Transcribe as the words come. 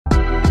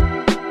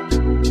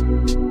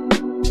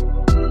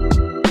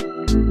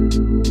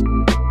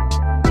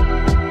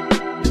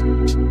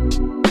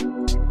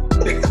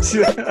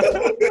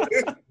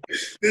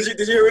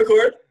Did you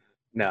record?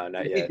 No,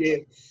 not yet.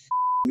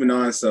 Moving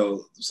on.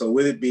 So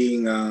with it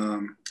being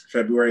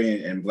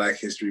February and Black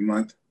History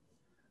Month,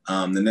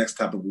 the next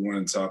topic we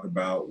wanted to talk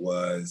about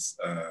was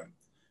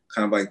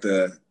kind of like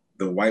the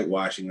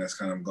whitewashing that's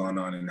kind of gone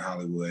on in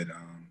Hollywood,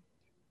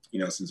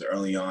 since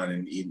early on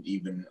and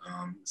even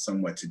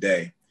somewhat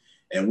today.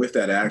 And with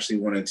that, I actually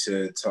wanted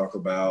to talk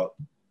about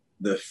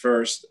the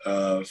first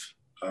of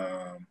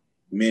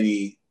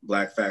many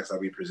Black facts I'll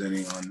be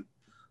presenting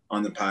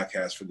on the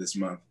podcast for this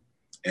month.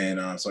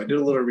 And so I did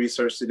a little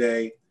research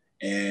today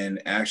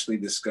and actually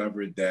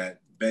discovered that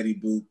Betty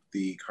Boop,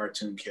 the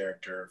cartoon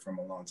character from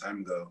a long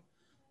time ago,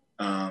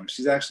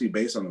 she's actually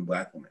based on a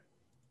Black woman.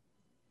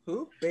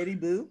 Who? Betty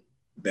Boop?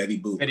 Betty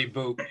Boop. Betty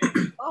Boop.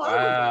 Oh,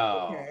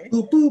 Wow. okay.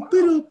 Boop, boop,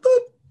 boop,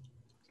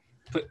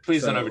 boop.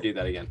 Please don't ever do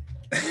that again.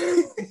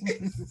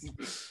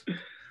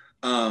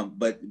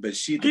 But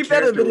she keep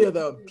that in the video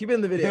though. Keep it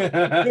in the video.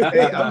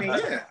 Hey, I mean,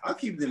 yeah, I'll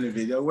keep it in the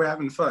video. We're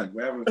having fun.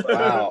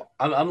 Wow,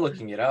 I'm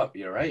looking it up.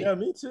 You're right. Yeah,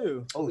 me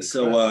too. Holy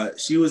so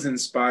she was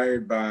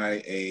inspired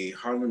by a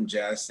Harlem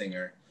jazz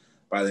singer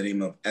by the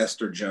name of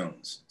Esther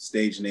Jones.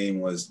 Stage name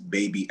was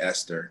Baby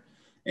Esther,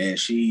 and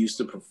she used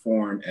to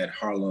perform at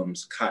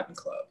Harlem's Cotton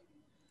Club.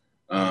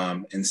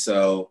 And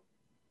so,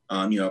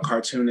 a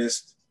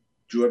cartoonist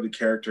drew up the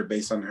character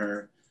based on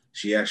her.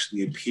 She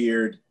actually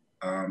appeared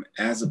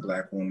as a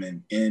Black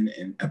woman in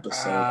an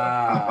episode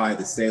of Popeye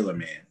the Sailor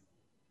Man.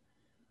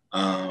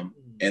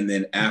 And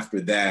then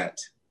after that,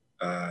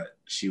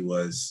 she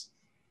was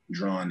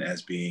drawn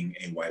as being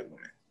a white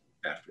woman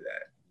after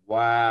that.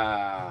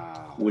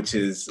 Wow. Which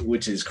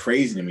is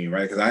crazy to me,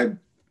 right? Because I,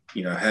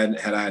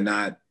 had I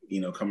not,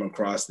 come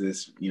across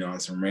this, on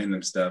some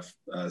random stuff,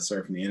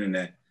 surfing the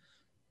internet,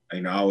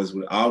 I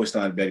always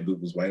thought Betty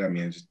Boop was white. I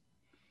mean, just,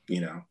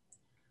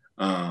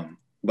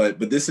 but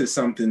this is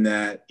something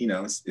that,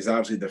 is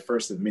obviously the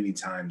first of many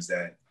times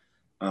that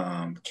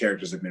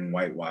characters have been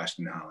whitewashed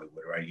in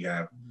Hollywood, right? You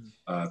have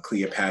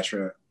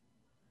Cleopatra.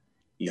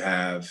 You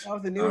have... That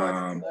was the new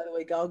one, by the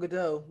way, Gal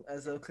Gadot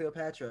as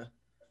Cleopatra.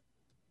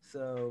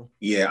 So...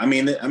 Yeah, I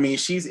mean,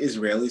 she's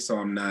Israeli, so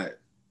I'm not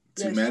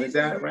too mad at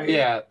that, right?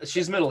 Yeah,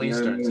 she's Middle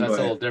Eastern, so that's a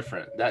little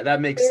different. That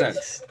makes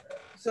sense.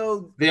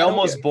 So... They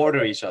almost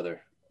border each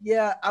other.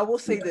 Yeah, I will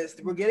say this.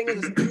 We're getting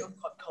into this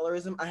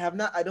colorism.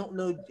 I don't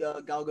know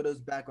Gal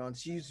Gadot's background.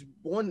 She's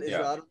born in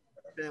Israel. Her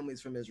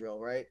family's from Israel,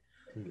 right?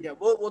 Yeah,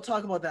 we'll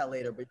talk about that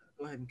later, but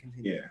go ahead and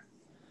continue.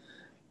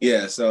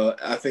 Yeah. So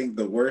I think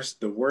the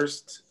worst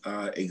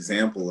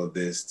example of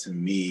this to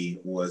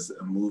me was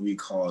a movie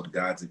called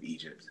Gods of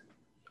Egypt.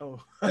 Oh,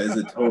 that is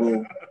a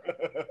total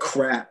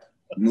crap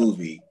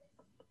movie.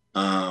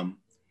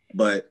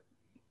 But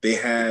they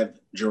had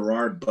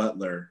Gerard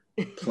Butler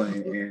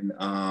playing in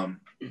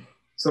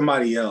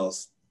somebody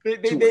else. They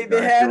had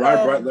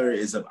Gerard Butler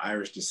is of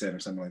Irish descent or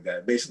something like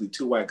that. Basically,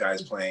 two white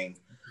guys playing,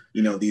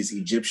 these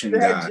Egyptian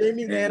guys.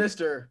 Jamie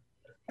Lannister.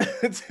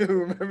 To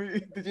remember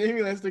the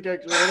Jamie Lannister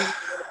character.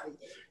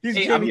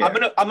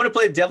 I'm gonna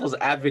play devil's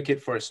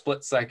advocate for a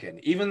split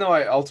second, even though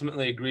I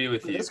ultimately agree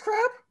with you. This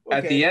crap. Okay.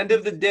 At the end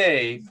of the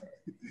day,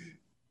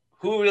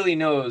 who really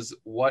knows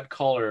what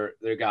color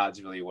their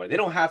gods really were? They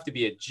don't have to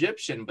be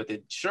Egyptian, but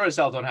they sure as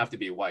hell don't have to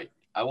be white.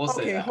 I will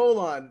say that. Okay, hold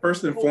on.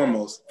 First and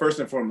foremost,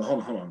 hold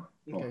on.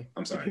 Okay.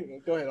 I'm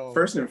sorry. Go ahead.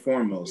 First and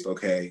foremost,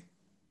 okay,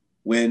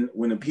 when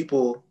the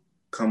people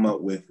come up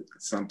with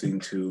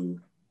something to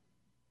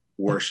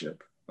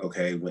worship,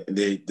 okay,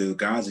 the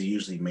gods are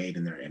usually made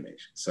in their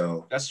image.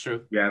 So that's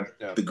true. Yeah.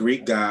 The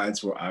Greek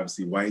gods were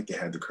obviously white. They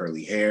had the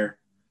curly hair.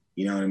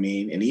 You know what I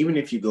mean? And even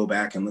if you go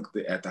back and look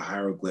at the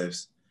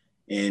hieroglyphs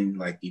in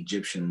like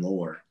Egyptian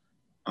lore,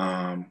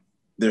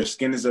 their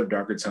skin is of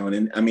darker tone.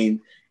 And I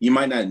mean, you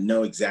might not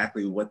know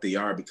exactly what they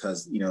are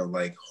because,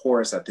 like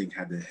Horus, I think,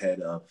 had the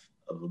head of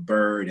a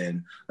bird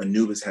and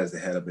Anubis has the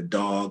head of a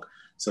dog.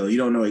 So you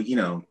don't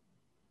know,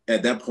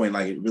 at that point,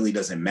 like, it really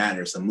doesn't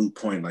matter. It's a moot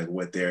point, like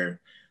what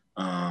their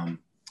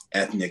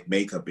ethnic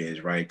makeup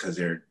is, right? Because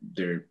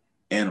they're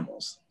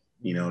animals,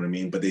 you know what I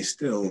mean? But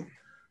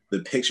the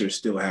pictures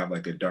still have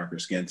like a darker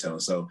skin tone.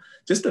 So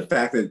just the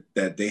fact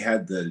that they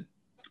had the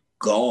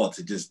gall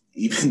to just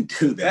even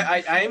do that.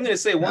 I am going to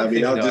say one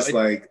thing.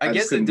 I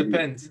guess it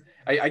depends.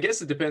 I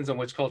guess it depends on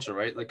which culture,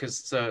 right? Like,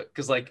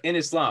 because like in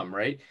Islam,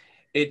 right?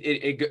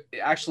 It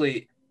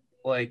actually,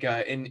 like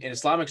in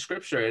Islamic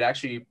scripture, it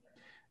actually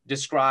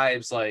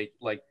describes like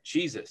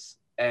Jesus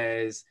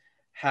as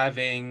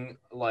having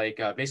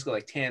like basically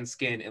like tan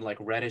skin and like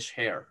reddish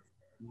hair.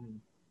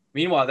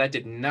 Meanwhile, that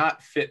did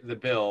not fit the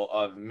bill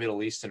of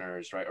Middle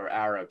Easterners, right, or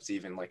Arabs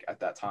even like at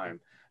that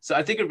time. So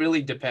I think it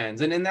really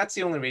depends, and that's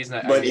the only reason.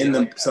 In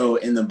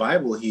the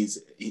Bible,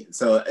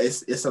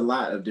 it's a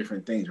lot of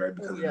different things, right?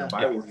 Because in the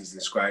Bible, he's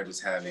described as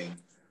having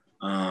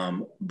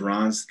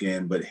bronze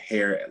skin but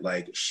hair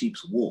like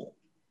sheep's wool.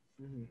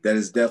 Mm-hmm. That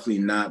is definitely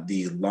not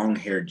the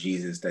long-haired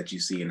Jesus that you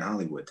see in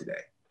Hollywood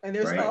today. And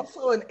there's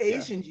also an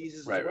Asian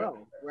Jesus as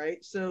well,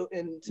 right? So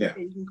in some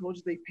Asian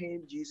cultures, they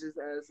paint Jesus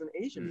as an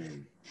Asian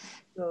man.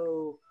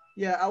 So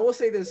yeah, I will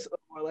say this: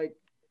 like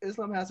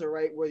Islam has a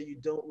right where you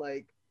don't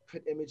like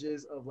put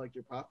images of like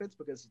your prophets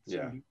because it's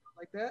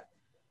like that.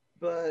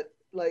 But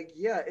like,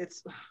 yeah,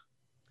 it's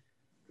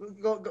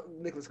go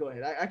Nicholas, go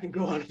ahead. I can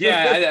go on.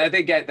 Yeah, I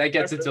think that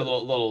gets into a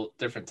little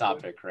different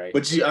topic, right?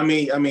 But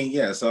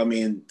yeah. So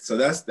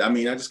that's I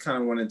just kind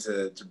of wanted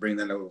to bring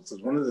that up. So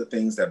one of the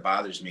things that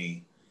bothers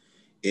me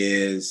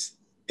is,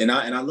 and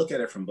I look at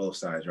it from both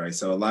sides, right?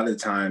 So a lot of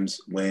times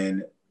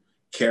when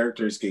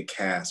characters get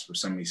cast for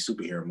some of these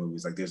superhero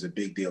movies, like there's a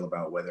big deal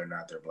about whether or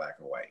not they're black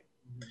or white.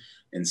 Mm-hmm.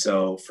 And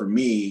so for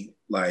me,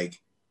 like,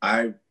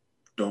 I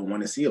don't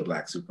want to see a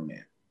black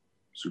Superman.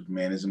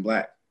 Superman isn't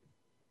black.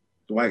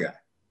 The white guy.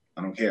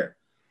 I don't care.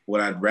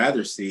 What I'd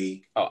rather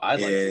see I'd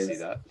like to see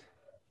that.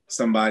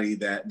 Somebody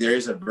that there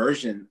is a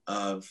version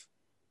of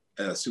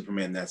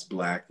Superman that's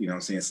black, you know what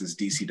I'm saying, since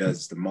DC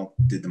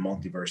did the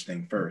multiverse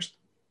thing first.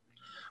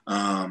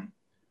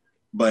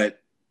 But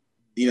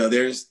you know,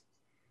 there's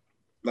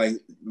like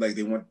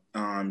they want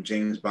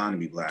James Bond to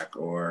be black,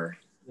 or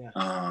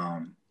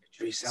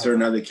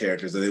certain other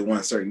characters, or they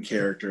want certain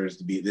characters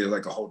to be, there's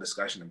like a whole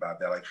discussion about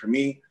that. Like for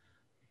me,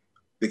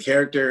 the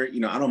character, you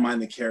know, I don't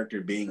mind the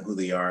character being who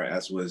they are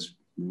as was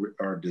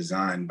or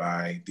designed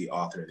by the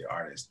author, the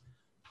artist.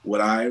 What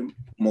I'm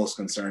most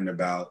concerned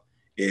about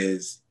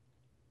is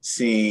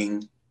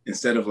seeing,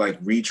 instead of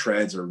like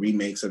retreads or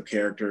remakes of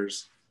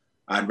characters,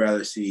 I'd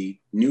rather see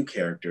new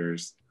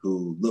characters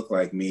who look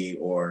like me,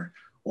 or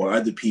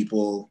other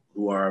people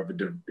who have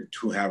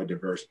a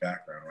diverse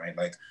background, right?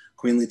 Like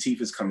Queen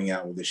Latifah is coming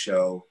out with a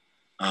show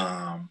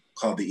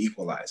called The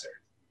Equalizer,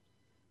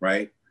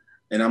 right?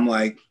 And I'm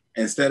like,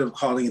 instead of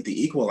calling it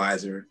The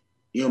Equalizer,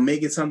 you know,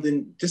 make it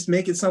something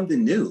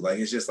new. Like,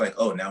 it's just like,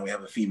 oh, now we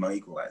have a female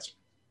equalizer.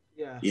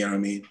 Yeah. You know what I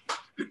mean?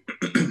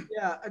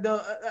 Yeah,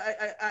 no,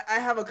 I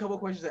have a couple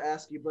questions to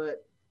ask you,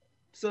 but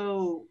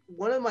so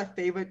one of my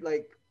favorite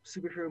like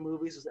superhero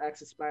movies was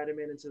actually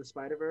Spider-Man Into the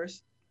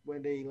Spider-Verse,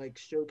 when they like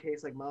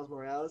showcase like Miles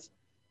Morales,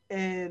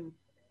 and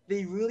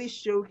they really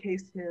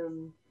showcased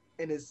him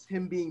and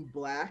him being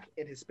black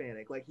and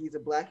Hispanic. Like, he's a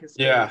black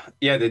Hispanic.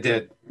 Yeah, they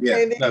did.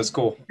 Yeah, that was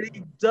cool.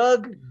 They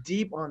dug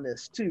deep on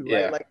this too, right?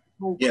 Yeah. Like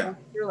whole culture,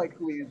 like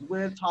who he was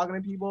with, talking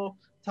to people,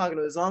 talking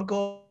to his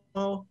uncle,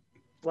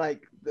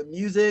 like the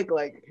music,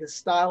 like his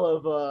style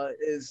of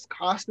his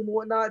costume and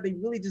whatnot. They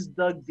really just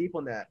dug deep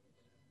on that.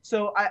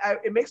 So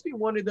it makes me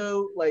wonder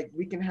though, like,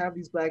 we can have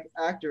these black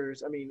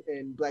actors,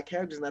 and black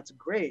characters, and that's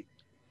great.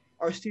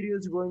 Are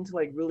studios willing to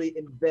like really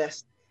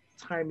invest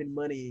time and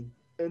money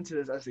into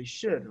this as they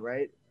should,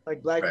 right?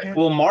 Like Black Panther.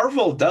 Well,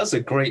 Marvel does a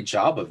great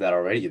job of that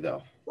already,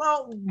 though.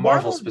 Well,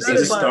 Marvel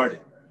specifically.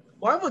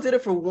 Marvel did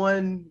it for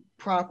one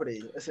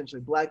property,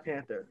 essentially, Black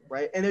Panther,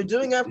 right? And they're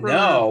doing that for.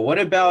 No, what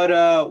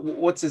about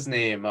what's his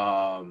name?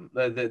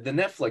 The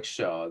Netflix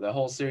show, the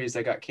whole series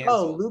that got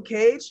canceled. Oh, Luke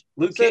Cage.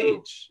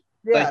 Cage.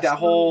 Yeah, like that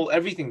whole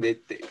everything. They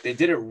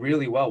did it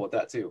really well with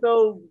that too.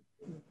 So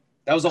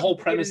that was the whole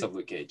premise of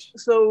Luke Cage.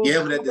 So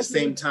yeah, but at the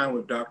same time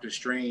with Doctor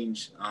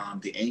Strange,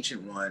 the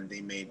Ancient One,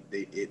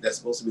 that's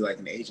supposed to be like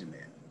an Asian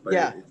man. But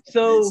it's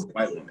a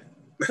white woman.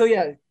 So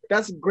yeah,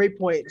 that's a great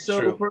point. So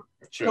True. For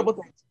a couple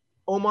things,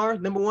 Omar,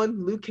 number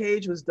one, Luke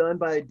Cage was done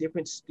by a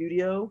different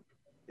studio.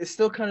 It's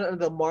still kind of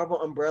under the Marvel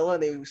umbrella,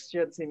 and they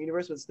share the same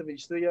universe, but it's still a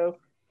studio.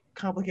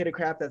 Complicated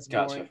crap that's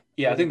boring.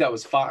 Yeah, I think that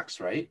was Fox,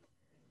 right?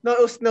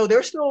 No,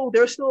 they're still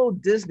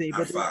Disney,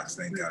 but Fox,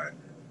 thank God.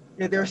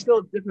 Yeah, they're still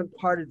a different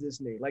part of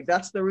Disney. Like,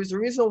 that's the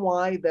reason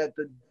why that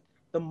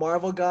the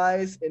Marvel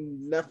guys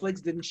and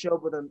Netflix didn't show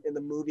up with them in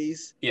the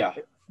movies. Yeah,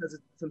 because of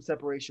some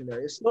separation there.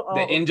 It's still,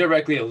 they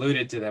indirectly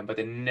alluded to them, but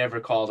they never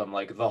called them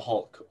like the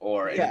Hulk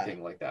or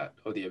anything like that,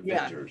 or the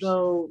Avengers. Yeah,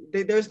 so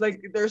there's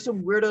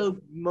some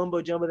weirdo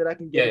mumbo jumbo that I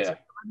can get into.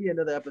 Maybe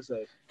another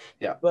episode.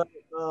 Yeah, but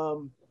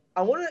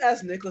I want to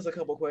ask Nicholas a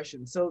couple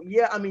questions. So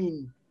yeah,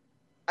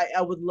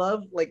 I would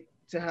love like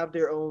to have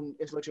their own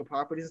intellectual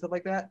properties and stuff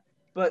like that.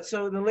 But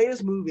so the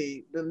latest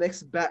movie, the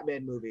next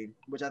Batman movie,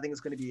 which I think is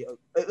going to be,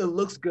 it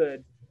looks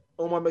good.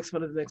 Omar makes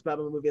fun of the next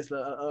Batman movie as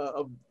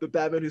the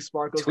Batman who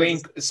sparkles.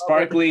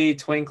 Sparkly,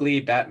 twinkly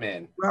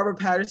Batman. Robert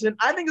Pattinson.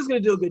 I think it's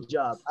going to do a good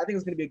job. I think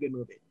it's going to be a good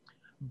movie.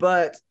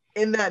 But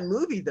in that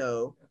movie,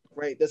 though,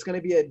 right, there's going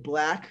to be a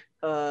black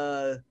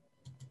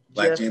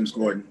James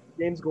Gordon.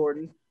 James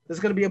Gordon. There's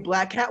going to be a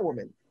black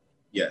Catwoman.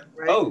 Yeah.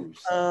 Right?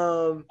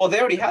 Oh. Well, they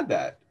already had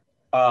that.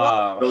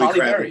 Halle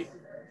Berry.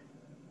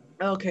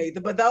 Okay,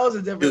 but that was a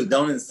different. Dude,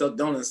 don't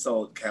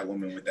insult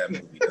Catwoman with that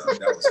movie. Dog.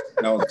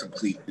 That was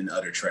complete and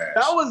utter trash.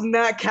 That was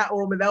not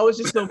Catwoman. That was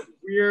just a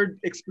weird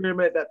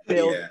experiment that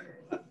failed. Yeah.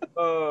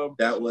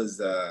 That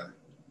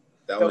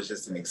was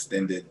just an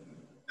extended.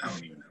 I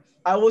don't even know.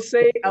 I will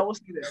say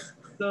this.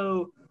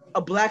 So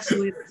a black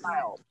Selena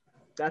Kyle.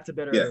 That's a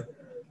better. Yeah.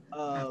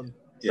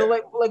 So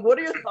like what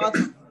are your thoughts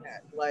on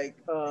that? Like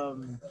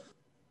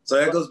So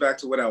that goes back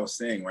to what I was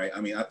saying, right?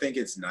 I think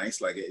it's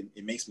nice. Like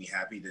it makes me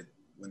happy that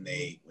when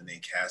they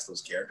cast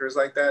those characters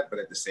like that, but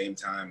at the same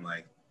time,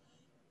 like,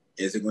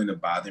 is it going to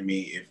bother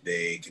me if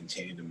they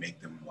continue to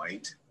make them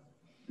white?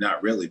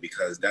 Not really,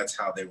 because that's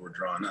how they were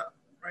drawn up.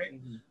 right?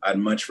 I'd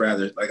much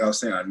rather, like I was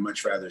saying, I'd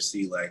much rather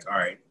see like, all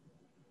right,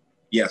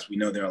 yes, we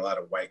know there are a lot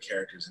of white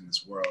characters in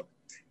this world.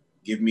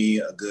 Give me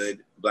a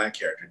good black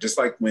character. Just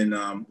like when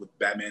with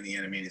Batman the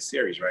Animated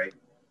Series, right?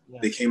 Yeah.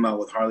 They came out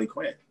with Harley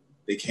Quinn.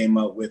 They came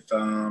out with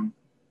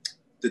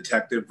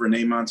Detective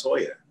Renee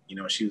Montoya. You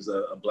know, she was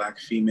a black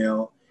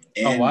female.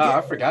 And oh wow,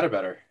 I forgot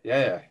about her.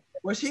 Yeah.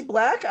 Was she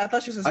black? I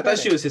thought she was Hispanic. I thought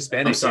she was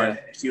Hispanic. I'm sorry,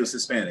 she was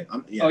Hispanic.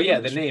 Yeah, oh yeah,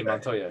 the name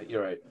Montoya.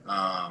 You're right.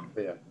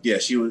 Yeah,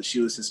 she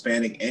was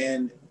Hispanic,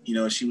 and you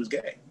know she was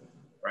gay,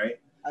 right?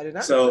 I did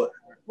not. So,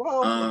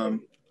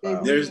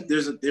 there's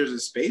a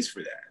space for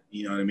that.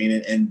 You know what I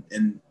mean?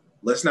 And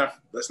let's not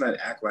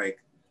act like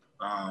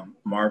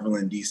Marvel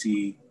and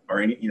DC or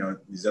any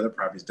these other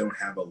properties don't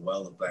have a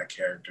well of black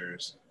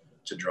characters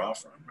to draw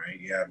from, right?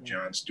 You have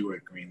John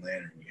Stewart, Green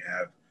Lantern. You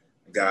have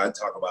a guy I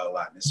talk about a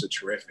lot, Mr.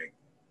 Terrific.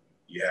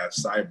 You have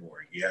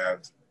Cyborg. You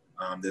have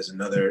there's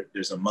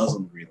a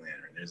Muslim Green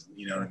Lantern. There's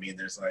what I mean.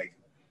 There's like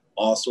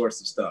all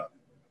sorts of stuff.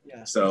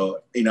 Yeah.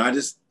 So I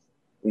just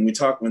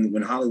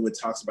when Hollywood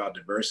talks about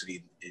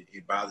diversity,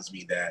 it bothers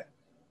me that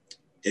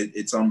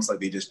it's almost like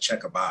they just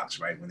check a box,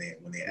 right? When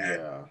they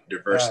add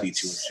diversity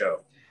to a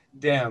show.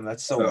 Damn,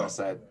 that's so well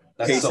said.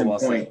 That's so well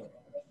said.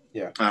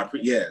 Yeah.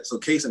 So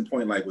case in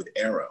point, like with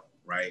Arrow,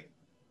 right?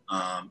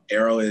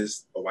 Arrow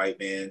is a white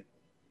man,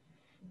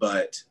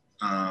 but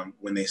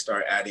when they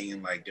start adding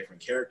in like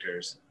different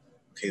characters,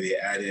 okay,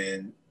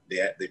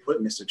 they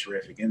put Mr.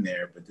 Terrific in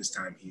there, but this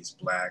time he's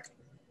black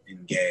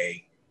and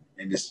gay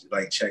and just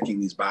like checking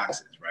these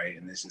boxes, right?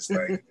 And it's just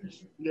like,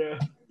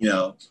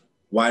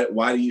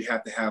 why do you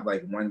have to have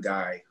like one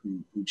guy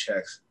who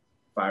checks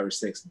 5 or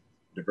 6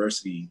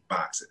 diversity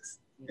boxes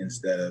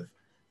instead of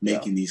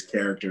making these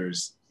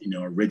characters,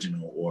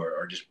 original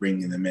or just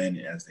bringing them in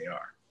as they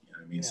are? You know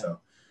what I mean? Yeah. So,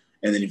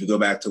 and then if you go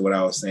back to what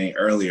I was saying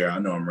earlier, I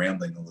know I'm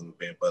rambling a little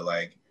bit, but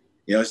like,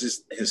 it's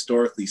just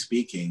historically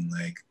speaking,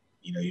 like,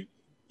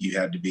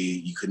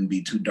 you couldn't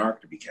be too dark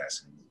to be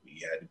cast in a movie.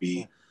 You had to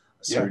be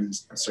a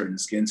certain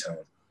skin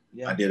tone.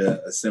 Yeah. I did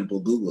a simple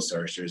Google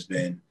search. There's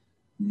been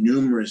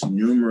numerous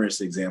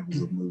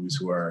examples of movies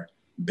who are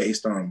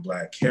based on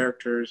black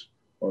characters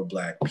or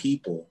black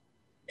people,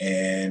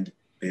 and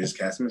they just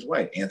cast them as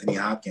white. Anthony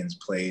Hopkins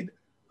played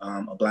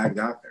a black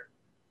doctor.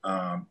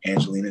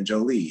 Angelina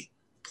Jolie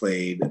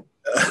played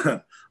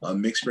a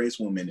mixed race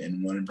woman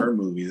in one of her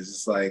movies. It's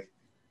just like,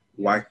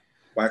 why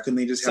couldn't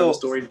they just have a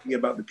story to be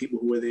about the people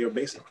who they are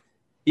based on?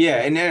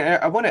 Yeah, and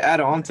I want to add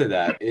on to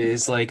that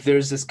is like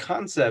there's this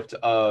concept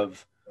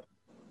of,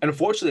 and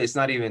unfortunately it's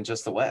not even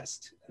just the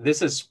West. This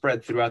has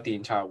spread throughout the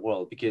entire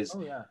world because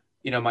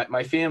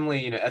my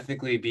family,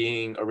 ethnically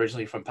being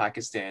originally from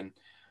Pakistan,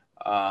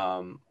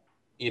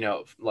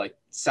 like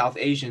South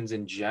Asians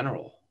in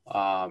general,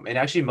 and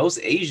actually most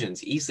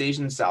Asians, East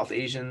Asians, South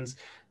Asians,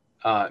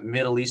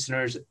 Middle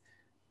Easterners,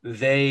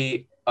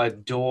 they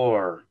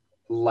adore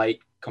light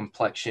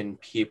complexion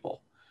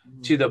people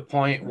to the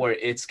point where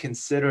it's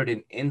considered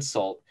an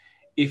insult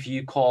if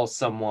you call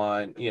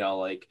someone,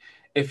 like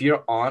if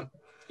your aunt,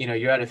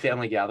 you're at a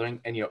family gathering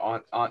and your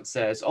aunt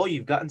says, "Oh,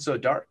 you've gotten so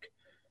dark,"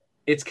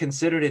 it's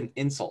considered an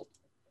insult.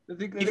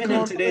 Even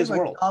in today's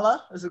world.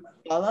 Kala? Is it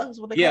Kala? Is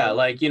what they call it?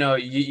 Like,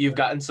 you've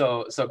gotten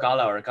so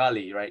Kala or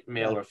Kali, right?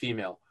 Male or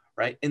female,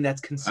 right? And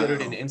that's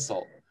considered an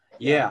insult.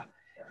 Yeah.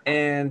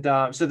 And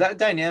so that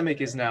dynamic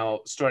is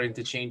now starting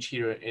to change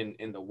here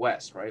in the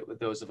West, right? With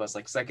those of us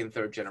like second,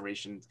 third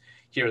generations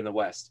here in the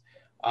West.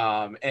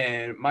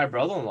 And my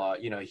brother-in-law,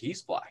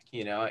 he's black,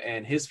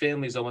 and his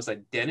family is almost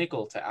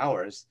identical to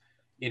ours,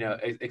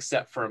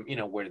 except from,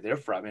 where they're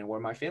from and where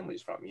my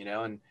family's from,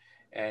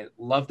 and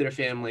love their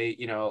family.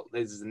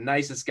 This is the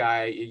nicest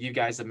guy. You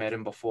guys have met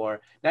him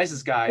before.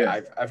 Nicest guy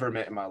I've ever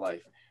met in my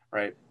life,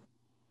 right?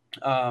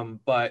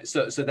 But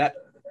so that,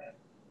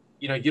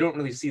 you don't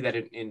really see that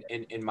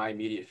in my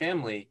immediate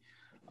family,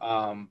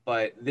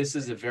 but this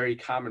is a very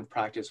common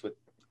practice with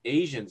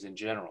Asians in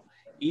general,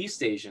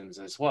 East Asians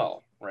as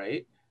well,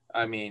 right?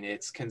 I mean,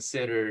 it's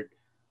considered,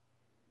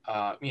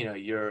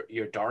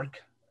 you're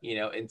dark,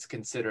 it's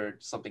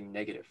considered something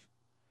negative.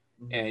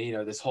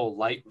 And, this whole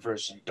light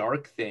versus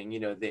dark thing,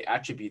 they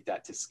attribute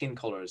that to skin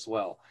color as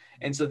well.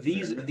 And so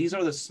these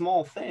are the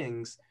small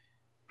things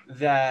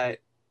that,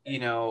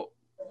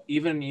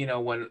 even,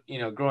 when,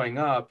 growing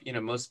up,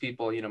 most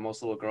people,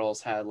 most little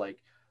girls had like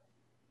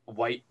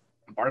white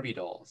Barbie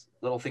dolls,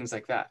 little things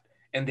like that.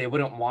 And they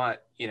wouldn't want,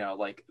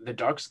 like the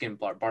dark skinned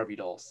Barbie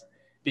dolls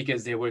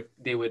because they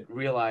would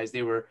realize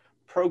they were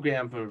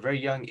programmed from a very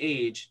young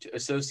age to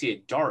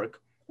associate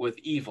dark with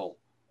evil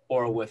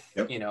or with,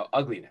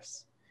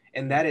 ugliness.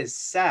 And that is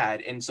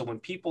sad. And so when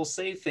people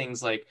say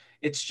things like,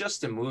 it's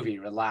just a movie,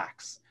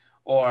 relax,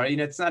 or,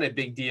 it's not a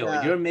big deal.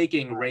 Yeah. You're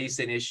making race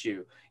an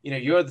issue.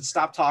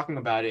 Stop talking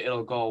about it.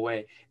 It'll go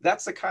away.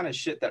 That's the kind of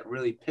shit that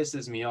really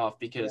pisses me off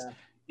because,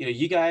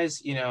 you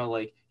guys,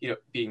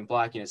 being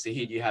black,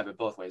 Saheed, you have it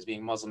both ways,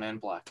 being Muslim and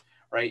black,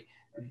 right?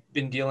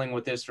 Been dealing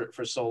with this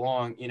for so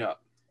long,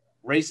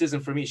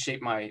 racism for me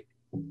shaped my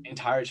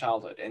entire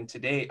childhood and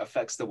today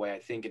affects the way I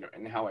think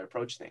and how I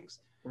approach things.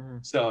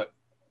 So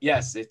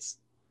yes, it's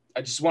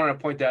I just wanted to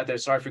point that out there.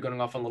 Sorry for going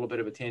off on a little bit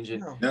of a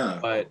tangent, No.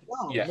 but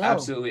yeah,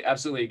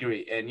 absolutely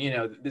agree. And you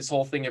know, this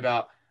whole thing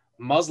about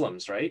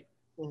Muslims, right?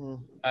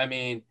 Mm-hmm. I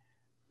mean,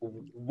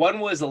 when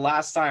was the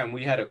last time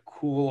we had a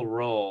cool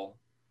role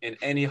in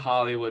any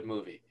Hollywood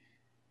movie,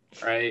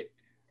 right?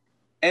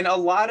 And a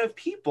lot of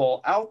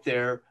people out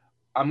there,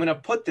 I'm gonna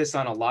put this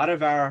on a lot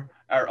of our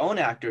own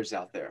actors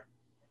out there.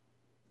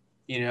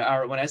 You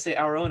know, when I say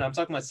our own, I'm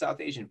talking about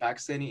South Asian,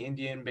 Pakistani,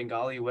 Indian,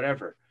 Bengali,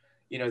 whatever.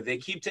 You know, they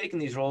keep taking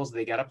these roles.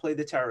 They got to play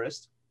the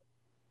terrorist,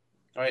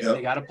 right? Yep.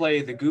 They got to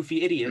play the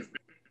goofy idiot,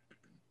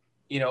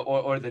 you know,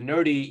 or the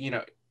nerdy, you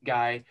know,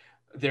 guy.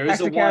 There is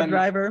taxi cab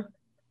driver.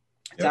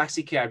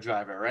 Taxi cab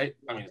driver, right?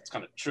 I mean, it's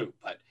kind of true,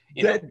 but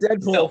you know,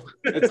 Deadpool. Still,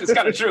 it's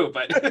kind of true,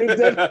 but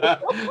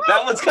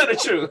that one's kind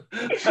of true.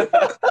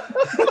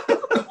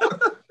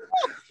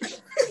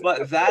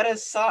 But that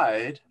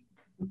aside,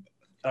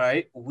 all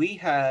right, we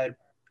had,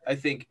 I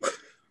think,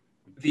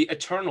 the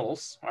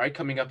Eternals, all right,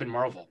 coming up in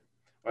Marvel,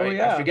 right? Oh,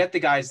 yeah. I forget the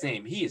guy's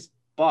name. He's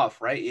buff,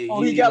 right? He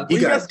got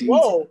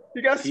swole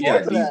to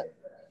that.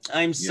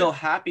 I'm so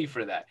happy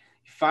for that.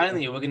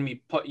 Finally, we're gonna be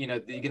put. You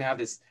know, you're gonna have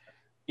this,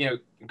 you know,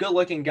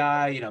 good-looking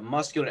guy. You know,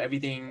 muscular,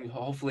 everything.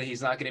 Hopefully,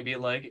 he's not gonna be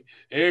like,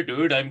 "Hey,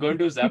 dude, I'm going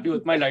to zap you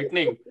with my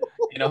lightning."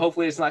 You know,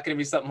 hopefully, it's not gonna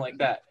be something like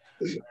that.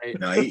 Right?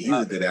 No, he's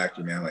a good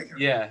actor, man. I like him.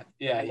 Yeah,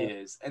 he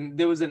is. And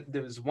there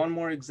was one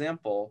more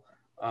example.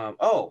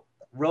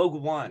 Rogue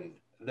One,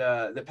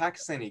 the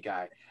Pakistani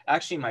guy.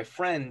 Actually, my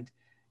friend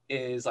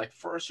is like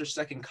first or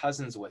second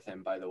cousins with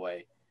him, by the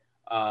way.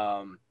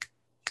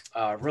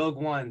 Rogue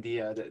One,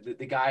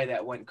 the guy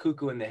that went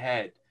cuckoo in the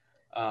head.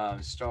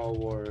 Star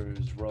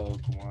Wars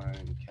Rogue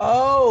One.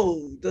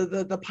 Oh,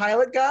 the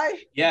pilot guy?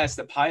 Yes,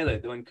 the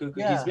pilot, the one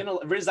cuckoo. Yeah. He's been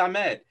Riz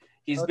Ahmed.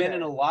 He's been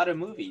in a lot of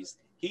movies.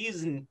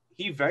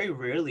 He very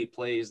rarely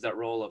plays that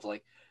role of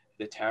like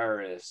the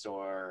terrorist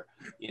or,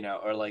 you know,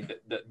 or like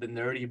the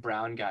nerdy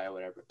brown guy or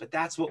whatever. But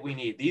that's what we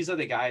need. These are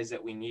the guys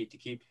that we need to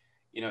keep,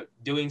 you know,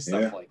 doing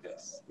stuff like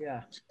this.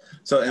 Yeah.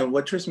 So, and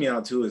what trips me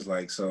out too is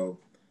like, so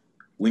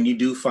when you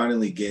do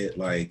finally get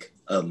like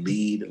a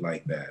lead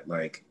like that,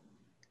 like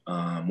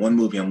one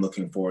movie I'm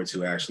looking forward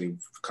to actually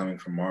coming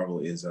from Marvel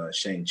is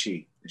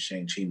Shang-Chi, the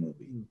Shang-Chi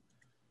movie.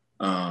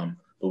 But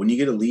when you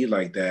get a lead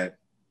like that,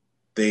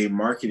 they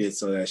market it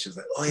so that she's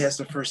like, oh yeah, it's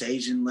the first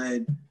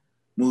Asian-led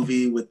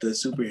movie with the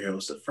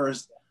superheroes, the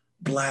first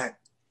Black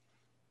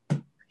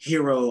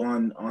hero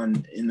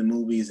on in the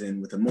movies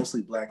and with a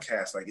mostly Black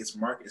cast. Like it's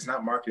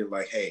not marketed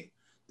like, hey,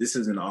 this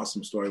is an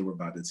awesome story we're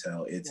about to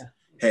tell. It's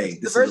hey,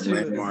 this is a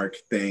landmark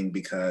thing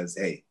because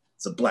hey,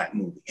 it's a Black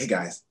movie. Hey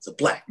guys, it's a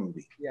Black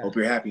movie. Hope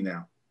you're happy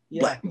now.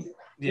 Black movie.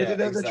 Yeah,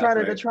 they're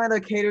trying to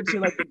cater to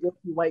like the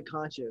guilty white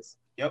conscious.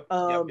 Yep.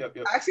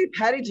 Actually,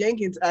 Patty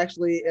Jenkins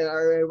actually, and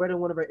I read in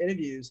one of her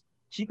interviews,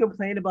 she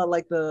complained about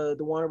like the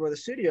Warner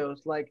Brothers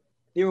Studios, like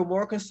they were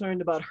more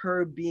concerned about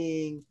her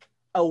being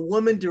a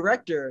woman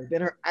director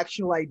than her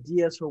actual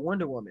ideas for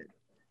Wonder Woman,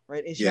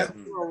 right? And she had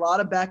to do a lot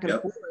of back and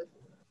forth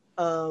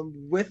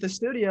with the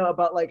studio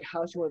about like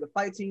how she wanted the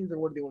fight scenes and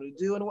what they want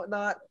to do and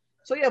whatnot.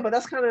 So yeah, but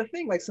that's kind of the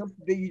thing, like something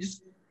that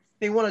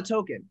they want a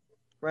token,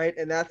 right?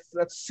 And that's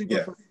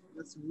super fun.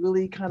 That's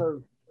really kind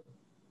of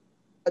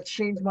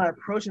changed my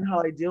approach and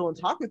how I deal and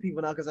talk with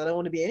people now, because I don't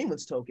want to be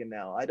anyone's token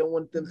now. I don't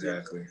want them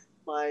to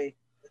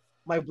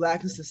my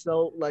Blackness to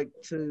sell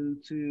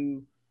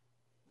to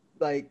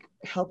like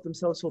help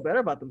themselves feel better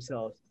about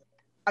themselves.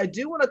 I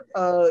do want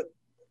a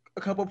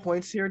couple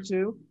points here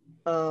too.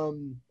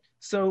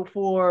 So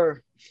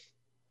for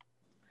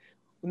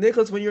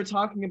Nicholas, when you're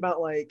talking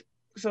about like,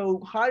 so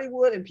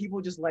Hollywood and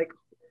people just like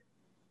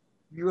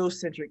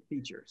Eurocentric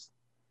features,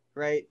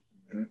 right?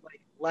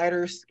 Like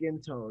lighter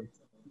skin tone.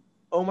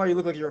 Omar, you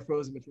look like you're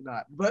frozen, but you're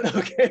not. But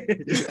okay.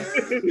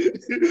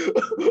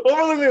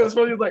 Omar looked like he was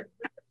frozen. He was like,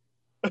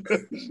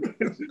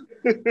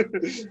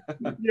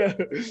 yeah.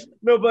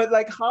 No, but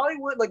like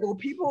Hollywood, like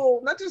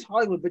people, not just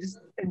Hollywood, but just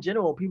in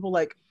general, people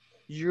like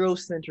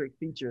Eurocentric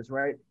features,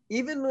 right?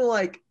 Even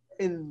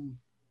in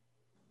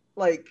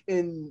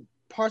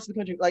parts of the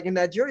country, like in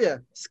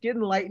Nigeria, skin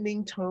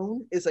lightening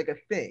tone is like a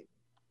thing,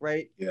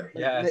 right? Yeah.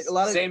 Like, a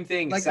lot of same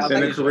thing. Like, it's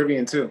in the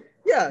Caribbean too.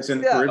 Yeah. It's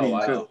in the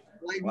Caribbean too.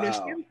 Like their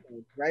skin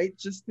tone, right?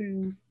 Just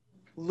to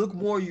look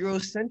more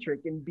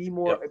Eurocentric and be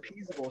more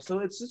appeasable. So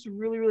it's just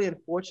really, really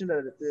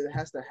unfortunate that it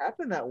has to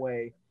happen that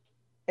way.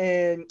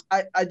 And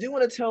I do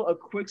want to tell a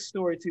quick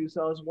story too.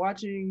 So I was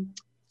watching.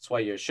 That's why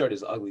your shirt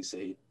is ugly,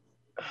 Saeed.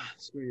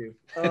 Screw you.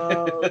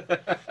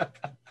 I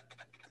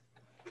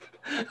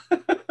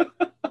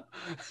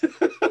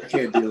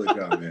can't deal with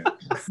y'all, man.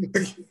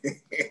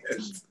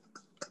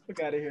 Look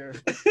out of here.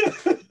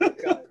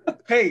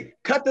 Hey,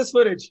 cut this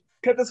footage.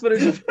 Cut this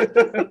footage.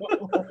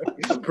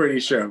 I'm pretty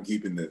sure I'm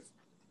keeping this.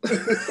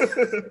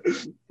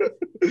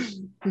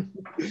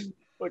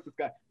 Fuck this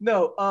guy.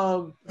 No.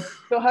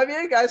 So have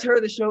you guys heard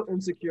of the show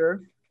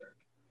Insecure?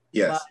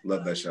 Yes,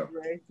 love that show.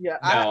 Yeah.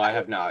 No, I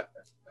have not.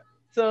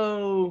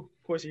 So,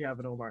 of course you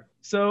haven't, Omar.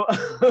 So,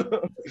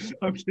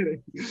 I'm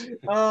kidding.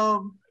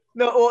 No,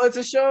 well, it's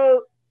a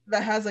show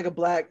that has like a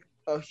Black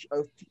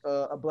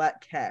a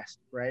black cast,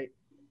 right?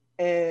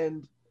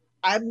 And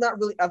I've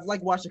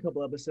like watched a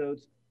couple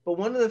episodes, but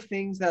one of the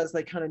things that's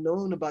like kind of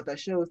known about that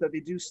show is that they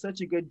do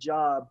such a good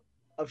job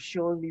of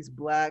showing these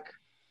black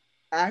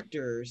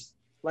actors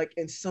like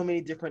in so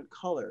many different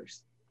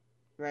colors,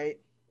 right?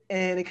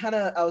 And it kind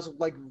of I was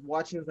like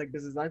watching this like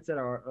Business Mindset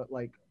or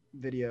like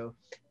video,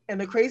 and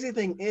the crazy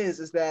thing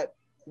is that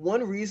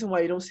one reason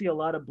why you don't see a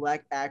lot of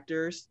black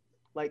actors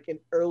like in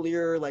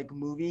earlier like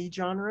movie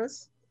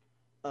genres,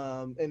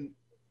 and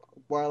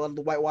where a lot of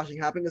the whitewashing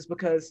happened is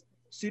because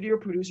studio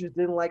producers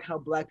didn't like how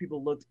black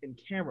people looked in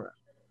camera,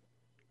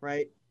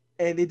 right?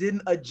 And they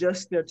didn't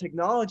adjust their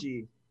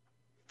technology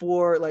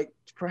for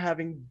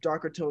having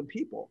darker toned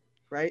people,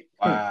 right?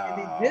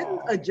 Wow.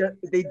 And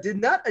they did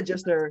not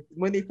adjust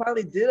when they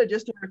finally did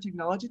adjust their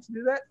technology to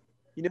do that,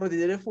 you know what they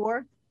did it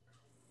for?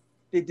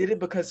 They did it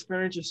because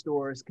furniture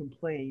stores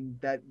complained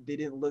that they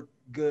didn't look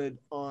good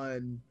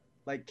on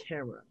like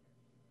camera.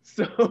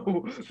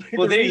 So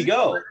well, there you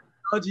go.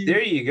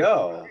 There you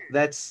go.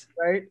 That's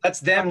right. That's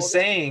them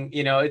saying,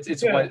 you know,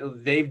 it's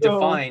what they've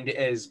defined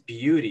as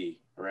beauty,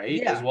 right?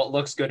 Yeah. Is what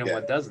looks good and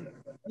what doesn't.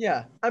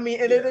 Yeah, I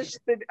mean, and there's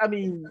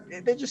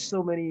just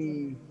so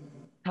many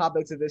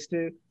topics of this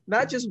too.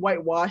 Not just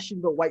whitewashing,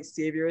 but white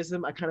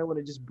saviorism. I kind of want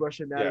to just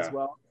brush on that as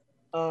well.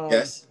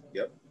 Yes.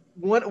 Yep.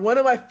 One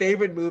of my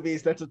favorite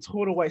movies that's a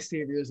total white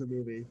saviorism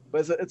movie,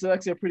 but it's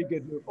actually a pretty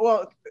good movie.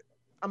 Well,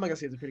 I'm not gonna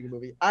say it's a pretty good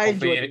movie.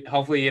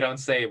 Hopefully you don't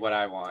say what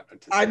I want to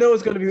say. I know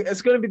it's gonna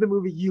be the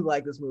movie you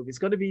like. This movie. It's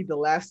gonna be The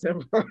Last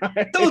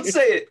Samurai. Don't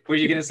say it. Were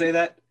you gonna say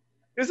that?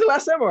 It's The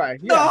Last Samurai.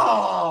 Yeah.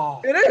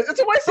 No, it is. It's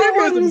a white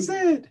saviorism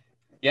movie.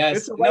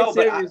 Yes. No,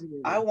 but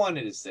I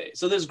wanted to say.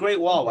 So there's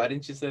Great Wall. Why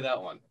didn't you say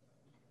that one?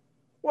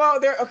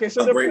 Well,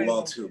 so Great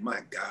Wall too.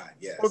 My God,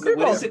 yes. Well,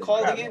 what is it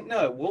called again?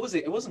 No, what was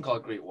it? It wasn't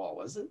called Great Wall,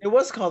 was it? It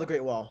was called The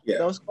Great Wall. Yeah.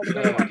 That was called The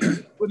Great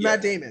Wall with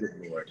Matt Damon.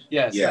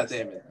 Yes, Matt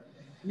Damon.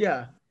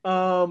 Yeah.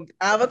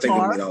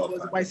 Avatar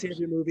was a white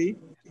savior movie.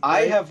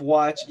 I have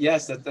watched.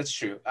 Yes, that's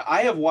true.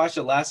 I have watched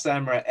The Last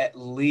Samurai at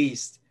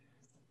least,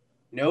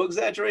 no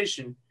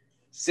exaggeration,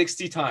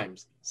 60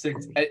 times.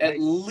 At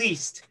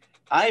least.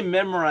 I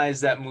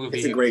memorized that movie.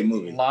 It's a great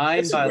movie.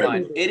 Line by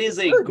line. It is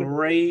a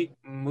great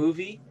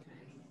movie,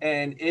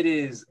 and it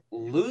is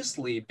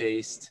loosely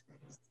based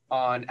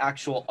on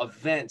actual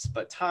events,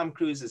 but Tom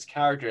Cruise's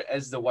character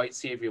as the white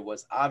savior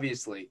was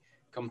obviously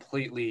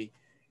completely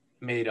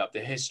made up.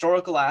 The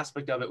historical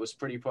aspect of it was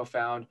pretty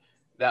profound.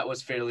 That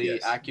was fairly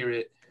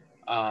accurate,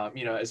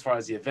 you know, as far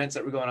as the events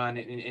that were going on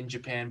in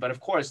Japan. But of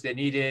course, they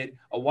needed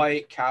a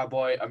white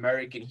cowboy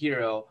American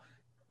hero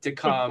to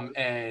come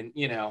and,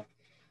 you know,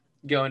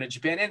 go into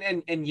Japan.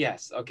 And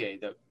yes, okay,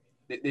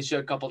 they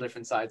showed a couple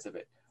different sides of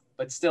it.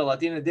 But still, at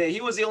the end of the day,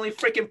 he was the only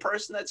freaking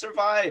person that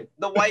survived.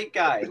 The white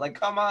guy. Like,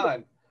 come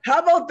on. How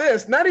about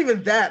this? Not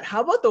even that.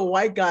 How about the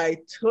white guy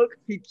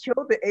he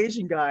killed the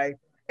Asian guy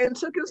and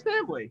took his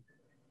family?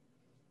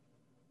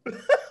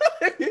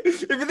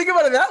 If you think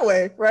about it that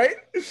way, right?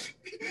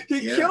 He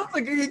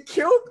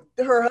killed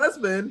her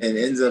husband and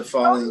ends up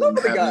having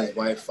his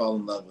wife fall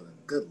in love with him.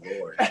 Good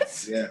Lord.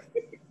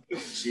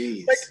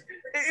 Jeez. Like,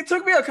 it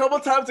took me a couple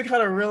times to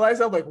kind of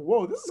realize. I'm like,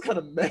 whoa, this is kind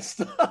of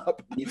messed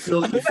up. You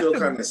feel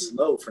kind of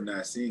slow for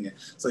not seeing it.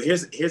 So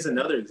here's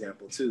another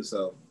example too.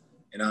 So,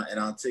 and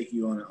I'll take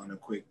you on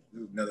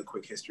another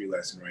quick history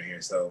lesson right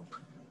here. So,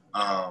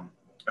 a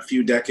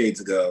few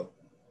decades ago,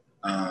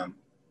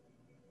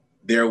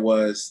 there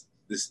was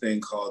this thing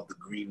called the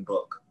Green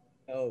Book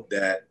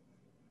that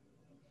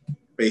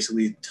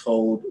basically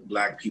told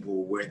Black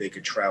people where they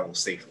could travel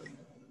safely,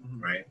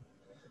 right?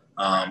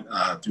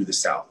 Through the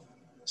South.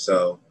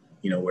 So,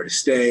 you know, where to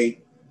stay,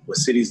 what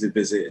cities to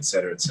visit, et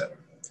cetera, et cetera.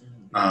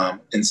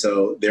 And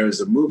so there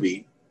was a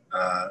movie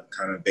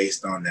kind of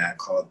based on that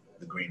called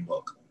The Green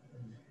Book.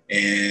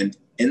 And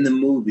in the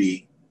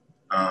movie,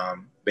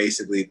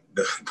 basically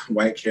the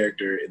white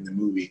character in the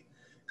movie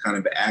kind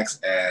of acts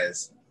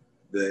as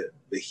the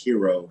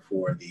hero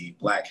for the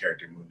Black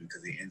character movie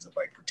because he ends up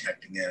like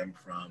protecting him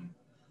from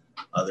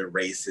other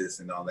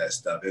races and all that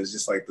stuff. It was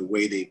just like the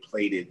way they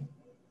played it,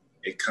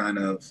 it kind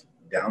of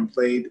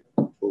downplayed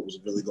what was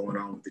really going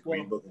on with the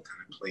Green Book and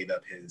kind of played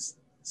up his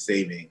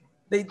saving.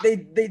 They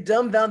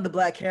dumbed down the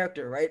Black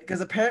character, right?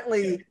 Because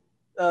apparently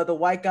the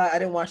white guy, I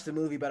didn't watch the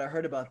movie, but I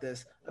heard about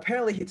this.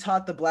 Apparently he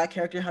taught the Black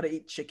character how to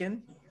eat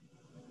chicken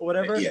or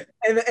whatever. Yeah.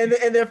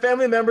 And their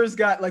family members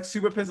got like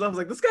super pissed off.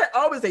 Like, this guy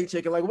always ate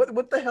chicken. Like,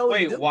 what the hell?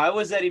 Wait, why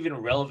was that even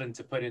relevant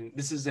to put in?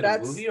 This is in a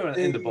movie or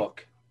in the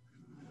book?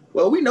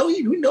 Well, we know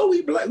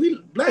we black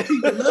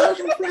people love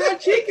some fried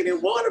chicken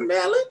and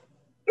watermelon.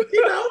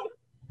 You know,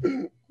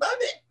 love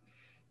it.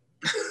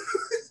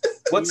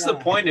 What's the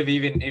point of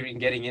even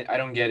getting it? I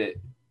don't get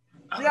it.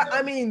 Yeah,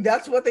 I mean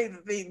that's what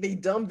they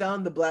dumbed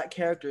down the Black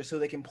character so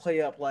they can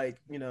play up like,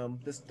 you know,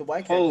 the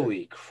white character.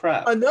 Holy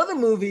crap! Another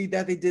movie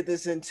that they did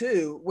this in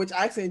too, which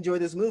I actually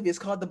enjoyed this movie, is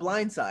called The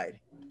Blind Side,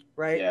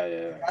 right?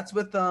 Yeah. That's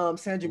with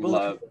Sandra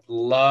Bullock.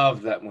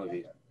 Love that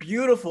movie.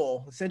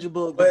 Beautiful, Sandra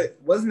Bullock. But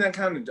wasn't that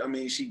kind of? I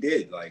mean, she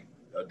did like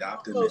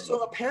adopt him.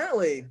 So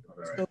apparently,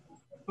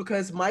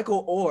 because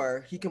Michael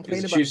Orr, he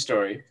complained It's a about. true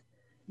story.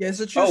 Yeah, it's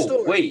a true Oh,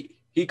 story. wait,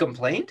 he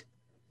complained?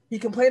 He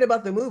complained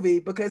about the movie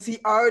because he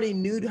already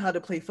knew how to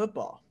play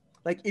football.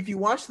 Like, if you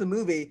watch the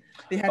movie,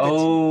 they had to teach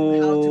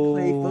him how to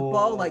play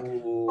football. Like,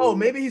 oh,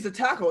 maybe he's a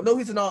tackle. No,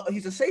 he's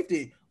a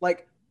safety.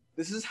 Like,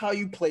 this is how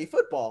you play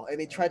football. And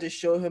they tried to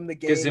show him the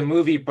game. Because the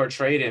movie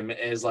portrayed him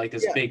as like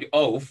this big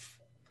oaf,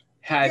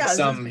 had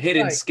some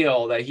hidden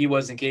skill that he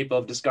wasn't capable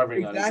of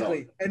discovering on his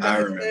own. And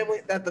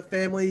that the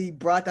family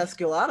brought that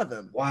skill out of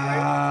him.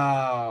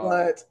 Wow.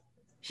 Right? But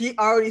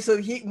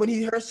when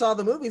he saw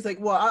the movie, he's like,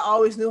 well, I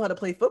always knew how to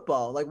play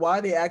football. Like, why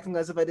are they acting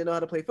as if I didn't know how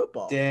to play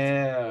football?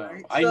 Damn.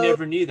 Right? I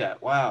never knew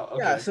that. Wow.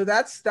 Okay. Yeah, so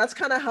that's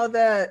kind of how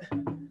that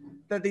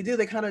they do.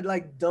 They kind of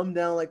like dumb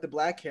down like the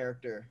black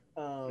character.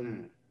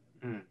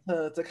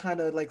 To kind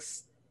of like,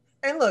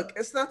 and look,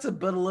 it's not to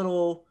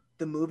belittle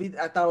the movie.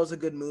 I thought it was a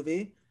good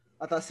movie.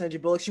 I thought Sandra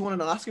Bullock, she won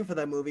an Oscar for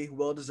that movie,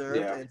 well deserved.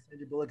 Yeah. And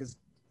Sandra Bullock is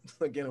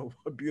again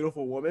a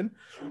beautiful woman.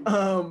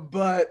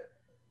 But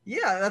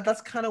yeah,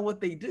 that's kind of what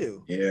they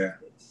do. Yeah.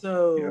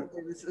 So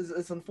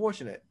it's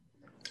unfortunate.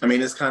 I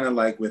mean, it's kind of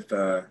like with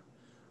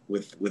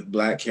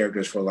black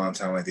characters for a long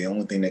time. Like the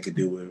only thing they could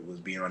do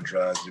was be on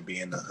drugs or be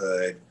in the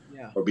hood,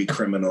 or be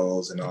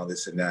criminals and all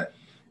this and that,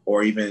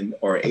 or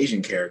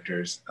Asian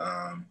characters.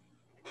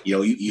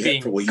 You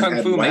had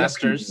Kung Fu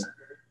masters.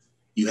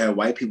 You had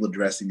white people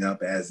dressing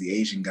up as the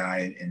Asian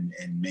guy and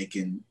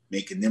making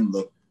them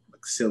look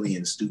like silly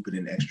and stupid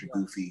and extra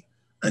goofy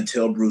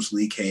until Bruce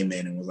Lee came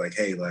in and was like,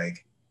 hey,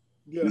 like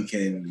we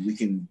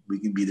can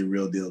be the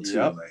real deal too.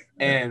 Yep. Like,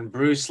 and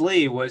Bruce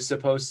Lee was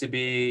supposed to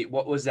be,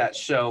 what was that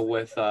show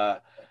with the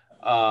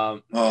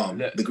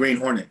Green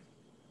Hornet.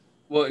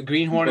 Well,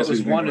 Green Hornet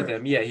was one of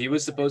them. Yeah, he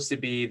was supposed to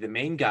be the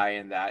main guy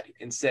in that.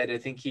 Instead, I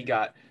think he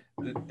got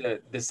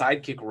the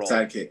sidekick role.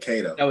 Sidekick,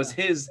 Kato. That was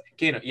his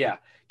Kato.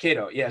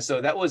 Yeah,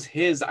 so that was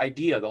his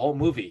idea, the whole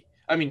movie.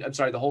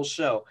 The whole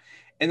show.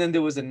 And then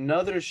there was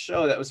another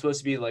show that was supposed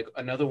to be like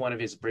another one of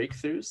his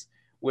breakthroughs,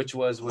 which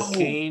was with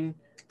Kane.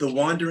 The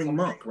Wandering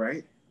Monk,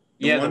 right?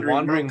 The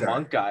Wandering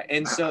Monk guy.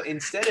 And so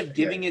instead of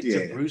giving it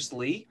to Bruce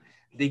Lee,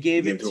 they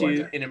gave it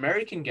to an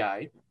American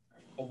guy,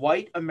 a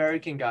white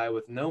American guy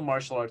with no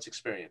martial arts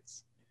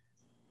experience.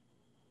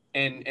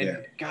 And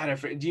God,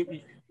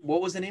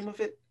 what was the name of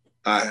it?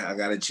 I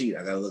gotta cheat.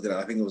 I gotta look it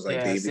up. I think it was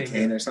like David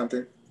Kane or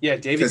something. Yeah,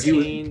 David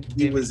Kane.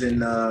 He was in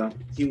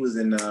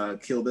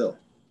Kill Bill.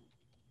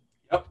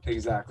 Yep,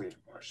 exactly.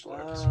 Martial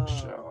arts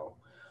show.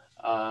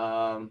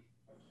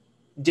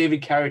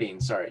 David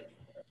Carradine, sorry.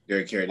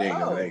 David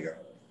Carradine, there you go.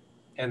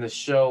 And the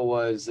show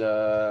was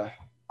I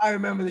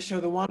remember the show,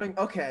 The Wandering.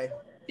 Okay.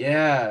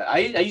 Yeah, I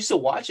used to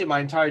watch it my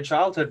entire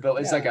childhood, but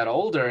as I got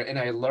older and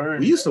I learned.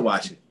 We used to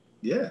watch it.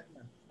 Yeah.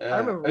 I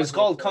remember. It was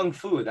called Kung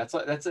Fu. That's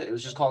it. It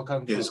was just called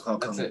Kung Fu. It was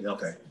called Kung Fu.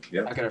 Okay.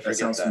 Yeah. I gotta forget that.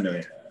 Sounds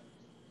familiar.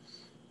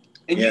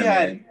 And you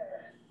had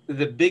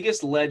the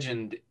biggest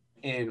legend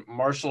in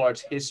martial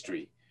arts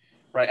history,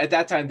 right? At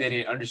that time, they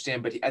didn't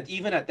understand, but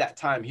even at that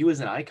time, he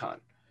was an icon.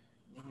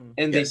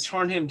 And they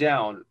turned him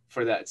down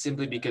for that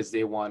simply because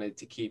they wanted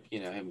to keep,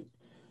 him.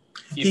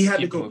 He had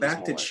to go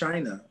back to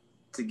China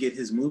to get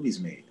his movies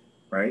made,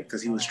 right?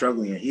 Because he was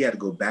struggling, and he had to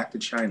go back to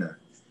China.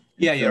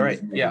 Yeah, you're right.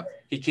 Yeah,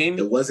 he came.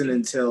 It wasn't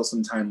until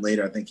some time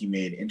later, I think he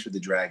made Enter the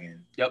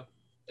Dragon. Yep.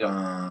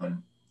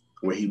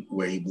 Where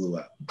he blew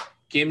up.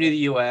 Came to the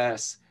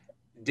U.S.,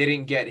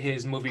 didn't get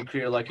his movie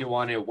career like he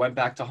wanted. Went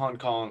back to Hong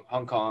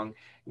Kong,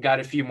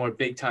 got a few more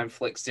big time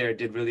flicks there,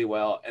 did really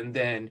well, and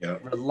then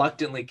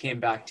reluctantly came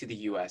back to the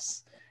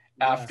U.S.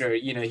 after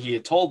he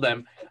had told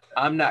them,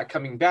 "I'm not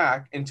coming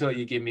back until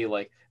you give me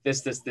like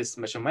this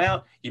much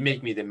amount. You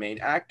make me the main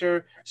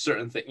actor.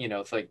 Certain thing,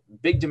 it's like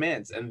big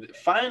demands." And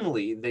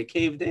finally, they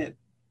caved in.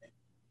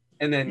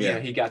 And then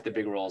he got the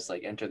big roles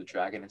like Enter the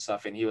Dragon and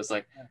stuff, and he was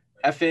like,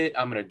 "F it,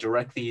 I'm gonna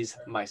direct these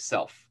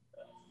myself."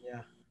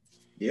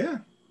 Yeah.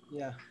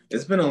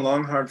 It's been a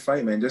long, hard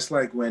fight, man. Just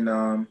like when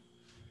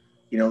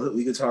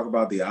we could talk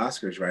about the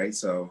Oscars, right?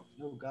 So,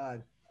 oh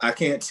God, I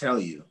can't tell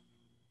you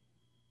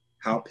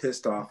how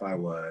pissed off I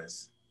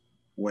was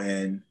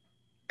when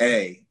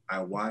I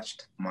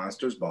watched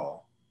Monsters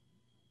Ball,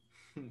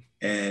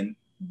 and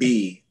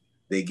B,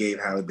 they gave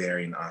Halle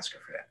Berry an Oscar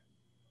for that.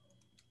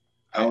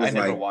 I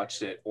never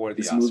watched it or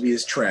the This movie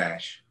is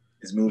trash.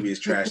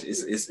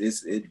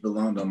 It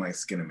belonged on my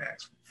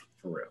Skinamax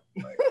for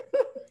real. Like,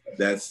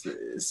 that's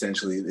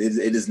essentially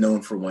it is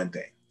known for one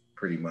thing,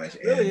 pretty much.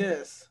 It really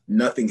is.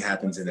 Nothing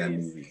happens in that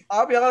movie.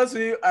 I'll be honest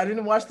with you, I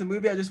didn't watch the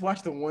movie. I just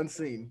watched the one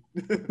scene.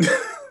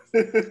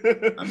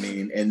 I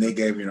mean, and they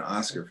gave me an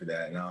Oscar for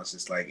that, and I was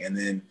just like, and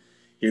then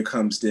here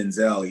comes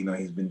Denzel.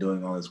 He's been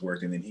doing all his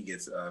work, and then he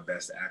gets a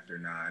Best Actor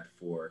nod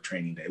for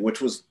Training Day,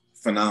 which was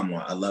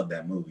phenomenal. I love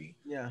that movie.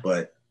 Yeah,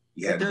 but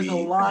there's a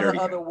lot of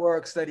other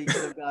works that he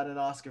could have got an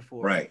Oscar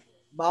for. Right.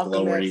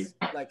 Malcolm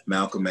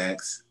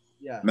X.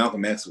 Yeah.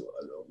 Malcolm X,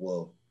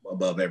 well,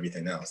 above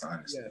everything else,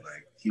 honestly. Yes.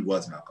 Like, he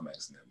was Malcolm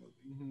X in that movie.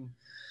 Mm-hmm.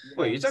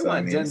 Wait, you're talking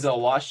about Denzel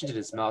Washington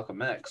as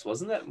Malcolm X.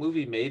 Wasn't that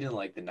movie made in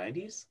like the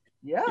 90s?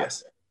 Yeah.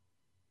 Yes.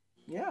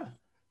 Yeah.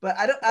 But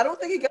I don't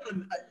think he got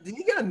did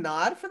he get a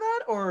nod for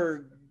that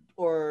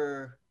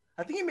or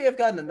I think he may have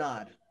gotten a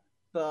nod,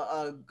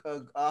 the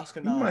Oscar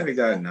He nod. might have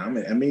gotten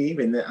nominated.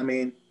 I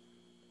mean,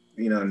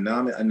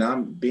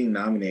 being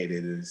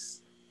nominated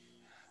is.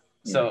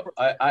 So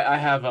I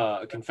have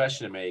a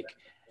confession to make.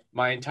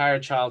 My entire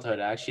childhood,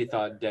 I actually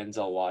thought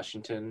Denzel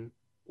Washington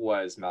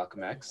was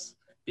Malcolm X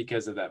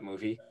because of that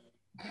movie.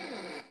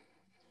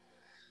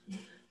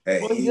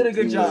 Hey, Well, he did a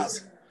good job.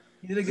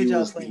 He did a good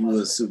job playing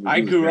Malcolm X.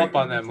 I grew up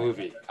on that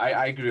movie.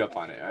 I grew up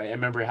on it. I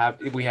remember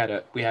we have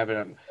it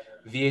on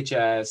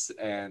VHS,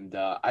 and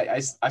I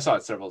saw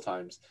it several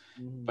times.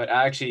 But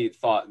I actually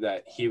thought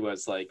that he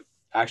was like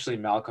actually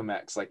Malcolm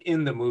X, like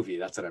in the movie.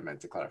 That's what I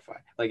meant to clarify.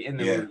 Like in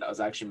the movie, that was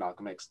actually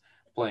Malcolm X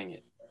playing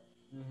it.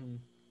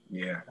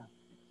 Yeah.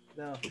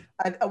 No,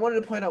 I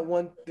wanted to point out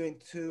one thing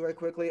too, right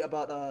quickly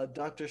about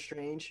Doctor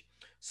Strange.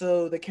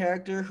 So the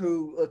character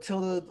who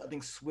Tilda, I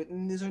think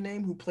Swinton is her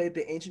name, who played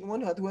the Ancient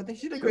One, who I think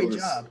she did a great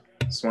job.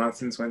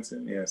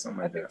 Swinson, yeah,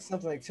 something like that.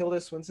 Something like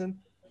Tilda Swinton.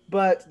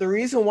 But the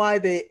reason why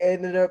they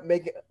ended up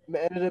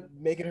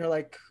making her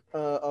like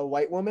a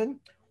white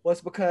woman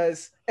was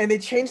because, and they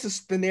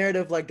changed the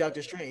narrative like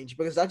Doctor Strange,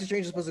 because Doctor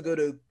Strange is supposed to go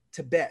to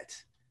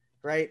Tibet,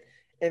 right?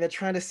 And they're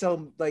trying to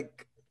sell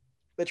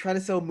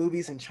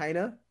movies in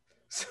China.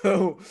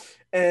 So,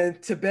 and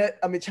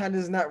China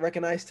does not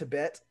recognize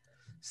Tibet.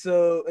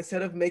 So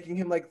instead of making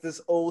him like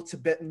this old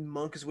Tibetan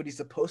monk is what he's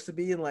supposed to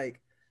be in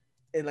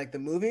the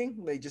movie,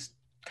 they just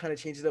kind of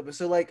changed it up. And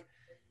so like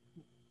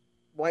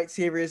white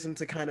saviorism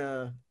to kind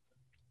of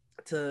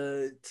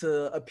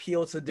to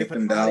appeal to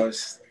different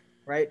dollars,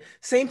 right?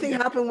 Same thing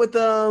happened with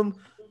the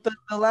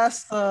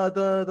Rise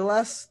of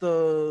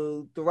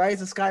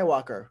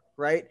Skywalker,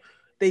 right?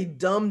 They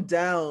dumbed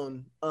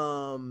down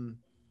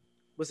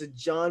was it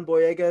John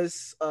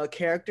Boyega's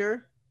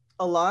character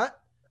a lot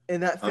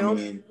in that film.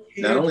 I mean,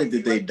 not only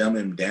did they dumb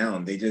him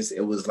down,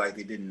 it was like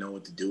they didn't know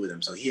what to do with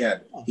him. So he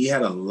had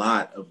a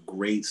lot of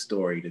great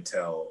story to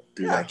tell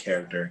through that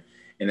character.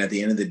 And at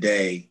the end of the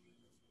day,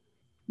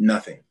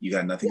 nothing. You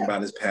got nothing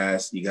about his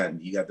past. You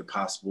got the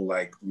possible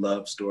like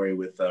love story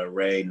with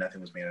Rey.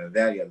 Nothing was made out of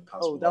that. You got the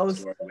possible love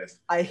story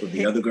with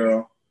the other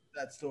girl.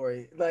 That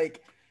story,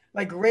 like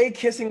Rey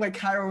kissing like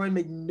Kylo Ren,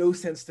 made no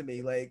sense to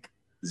me. Like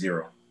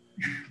zero.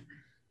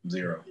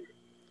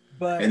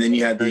 But and then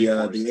you had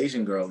the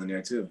Asian girl in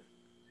there too.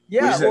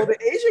 Yeah, well, the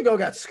Asian girl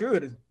got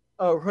screwed.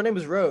 Oh, her name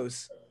was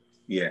Rose.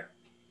 Yeah.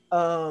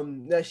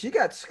 Now she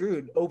got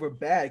screwed over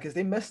bad because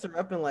they messed her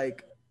up in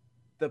like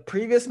the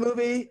previous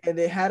movie, and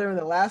they had her in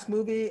the last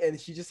movie, and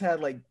she just had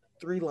like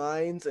 3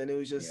 lines, and it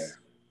was just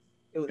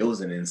it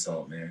was an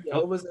insult, man. Yeah,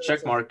 it was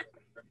check mark.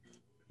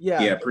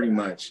 Yeah. Yeah, pretty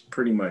much.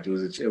 It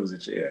was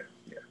a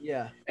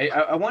yeah.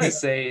 I want to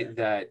say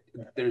that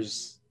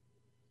there's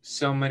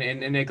so many,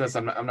 and Nicholas,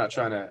 I'm not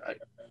trying to.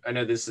 I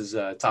know this is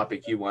a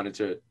topic you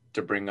wanted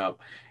to bring up,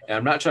 and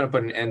I'm not trying to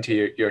put an end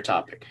to your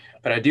topic,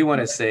 but I do want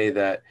to say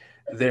that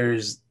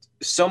there's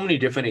so many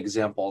different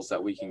examples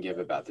that we can give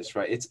about this,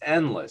 right? It's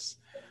endless,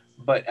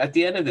 but at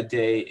the end of the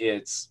day,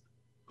 it's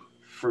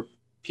for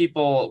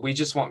people. We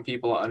just want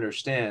people to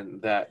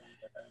understand that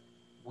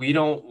we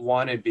don't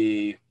want to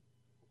be,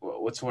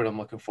 what's the word I'm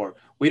looking for?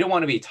 We don't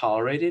want to be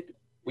tolerated.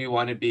 We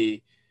want to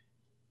be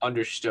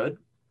understood.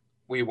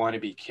 We want to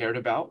be cared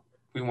about.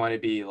 We want to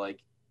be like,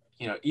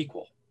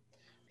 equal.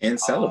 And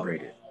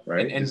celebrated,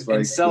 right? And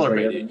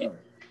celebrated.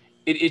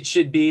 It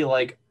should be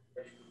like,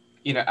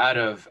 out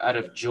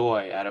of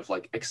joy, out of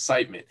like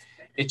excitement.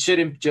 It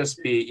shouldn't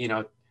just be,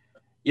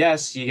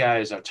 yes, you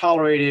guys are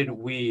tolerated.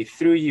 We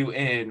threw you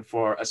in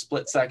for a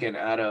split second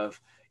out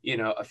of,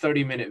 a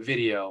 30-minute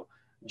video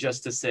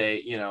just to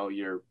say,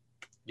 you're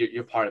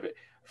part of it.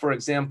 For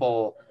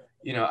example,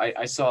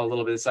 I saw a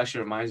little bit. This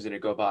actually reminds me to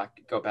go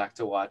back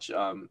to watch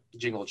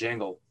Jingle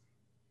Jangle,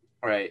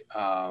 right?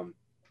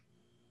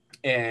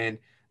 And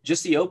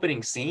just the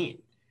opening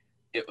scene,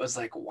 it was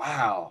like,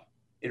 wow,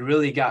 it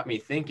really got me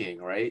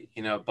thinking, right?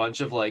 A bunch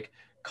of like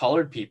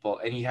colored people,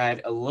 and he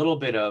had a little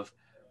bit of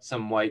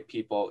some white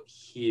people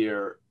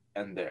here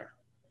and there,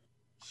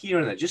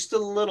 just a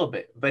little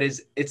bit. But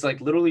it's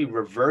like literally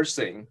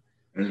reversing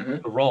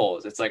the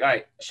roles. It's like, all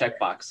right,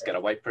 checkbox, got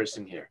a white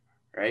person here.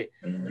 Right.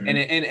 Mm-hmm.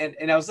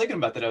 And I was thinking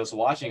about that. I was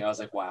watching, I was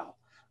like, wow,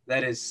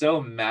 that is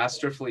so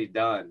masterfully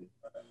done.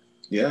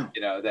 Yeah.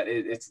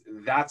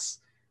 That's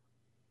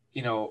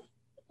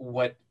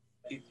what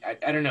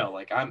I don't know,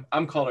 like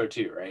I'm colored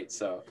too. Right.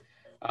 So,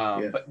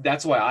 but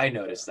that's why I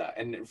noticed that.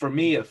 And for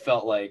me, it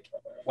felt like,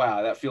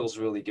 wow, that feels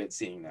really good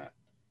seeing that.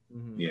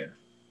 Mm-hmm. Yeah.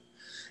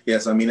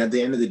 Yes. I mean, at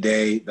the end of the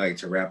day, like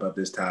to wrap up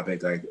this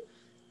topic, like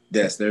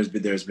yes, there's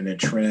been a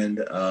trend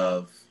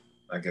of,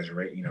 I guess,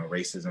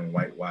 racism,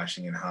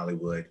 whitewashing in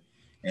Hollywood.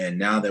 And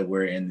now that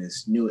we're in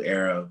this new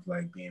era of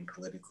like being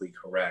politically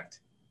correct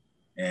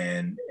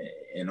and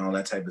all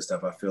that type of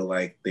stuff, I feel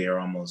like they are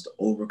almost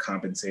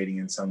overcompensating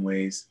in some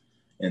ways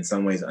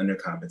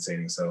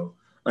undercompensating. So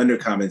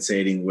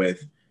undercompensating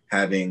with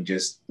having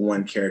just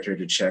one character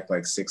to check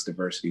like 6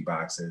 diversity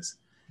boxes,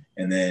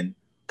 and then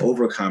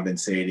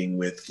overcompensating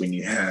with when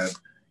you have,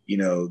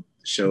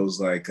 shows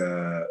like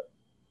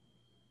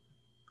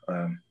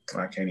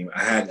I can't even.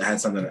 I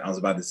had something I was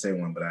about to say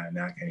one, but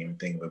now I can't even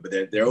think of it. But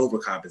they're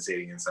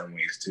overcompensating in some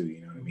ways too.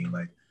 You know what I mean?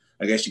 Like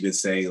I guess you could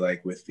say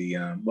like with the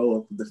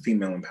the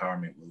female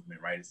empowerment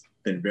movement, right? It's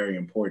been very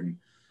important,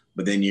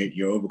 but then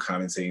you're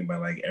overcompensating by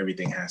like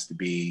everything has to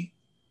be,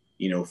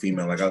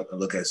 female. Like I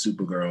look at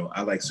Supergirl.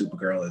 I like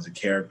Supergirl as a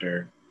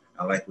character.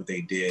 I like what they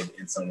did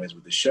in some ways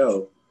with the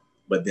show,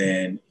 but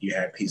then you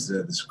have pieces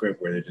of the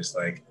script where they're just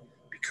like,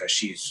 because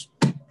she's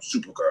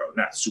Supergirl,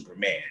 not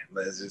Superman.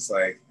 It's just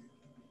like,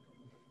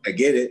 I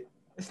get it.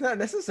 It's not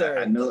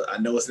necessary. I know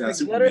it's not like,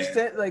 Superman.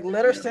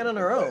 Let her stand on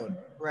her own,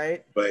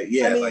 right? But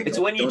yeah, like it's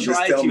when you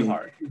try too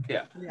hard.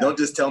 Yeah. Don't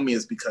just tell me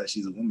it's because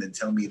she's a woman.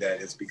 Tell me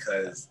that it's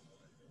because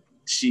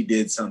she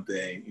did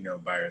something,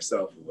 by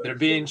herself. Or they're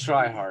being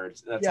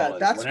tryhards. That's all.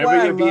 That's whenever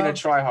why you're being a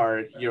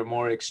tryhard, you're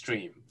more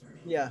extreme.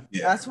 Yeah,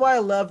 that's why I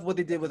love what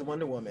they did with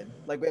Wonder Woman.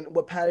 Like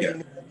what Patty did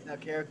with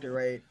that character,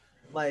 right?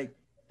 Like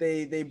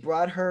they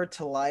brought her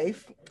to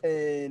life,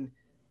 and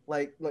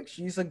like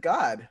she's a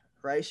god.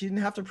 Right? She didn't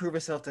have to prove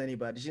herself to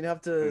anybody. She didn't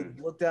have to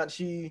look down.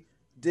 She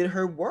did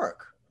her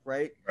work,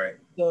 right? Right.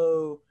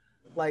 So,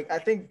 like, I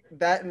think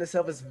that in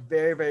itself is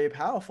very, very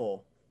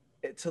powerful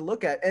to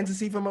look at and to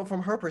see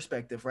from her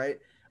perspective, right?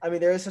 I mean,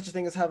 there is such a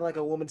thing as having like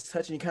a woman's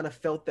touch, and you kind of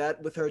felt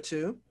that with her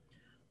too.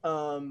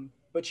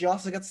 But you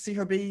also got to see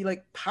her be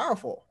like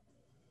powerful.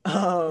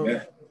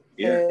 Yeah.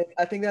 And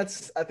I think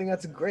that's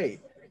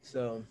great.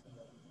 So.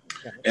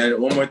 Yeah. And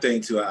one more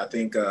thing too, I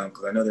think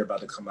because I know they're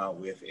about to come out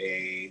with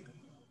a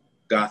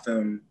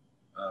Gotham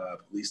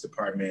Police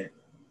Department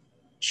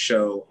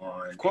show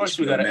on. Of course,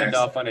 we got to end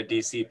off on a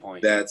DC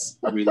point. That's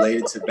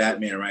related to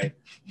Batman, right?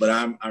 But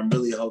I'm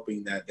really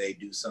hoping that they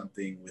do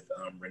something with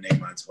Renee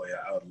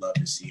Montoya. I would love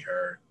to see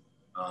her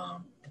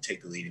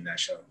take the lead in that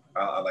show.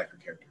 I like her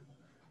character.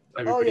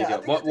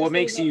 What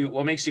makes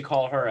you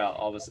call her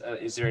out?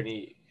 Is there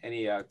any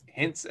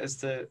hints as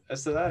to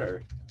that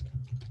or?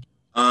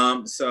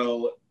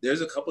 So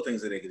there's a couple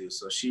things that they could do.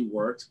 So she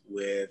worked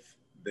with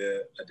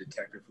a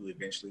detective who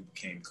eventually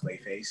became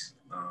Clayface,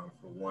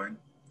 for one.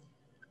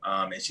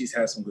 And she's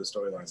had some good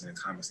storylines in the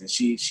comics. And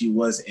she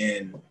was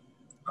in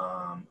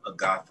a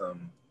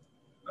Gotham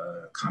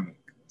comic.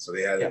 So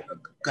they had a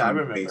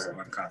comic based on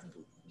Gotham.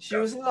 She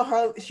was in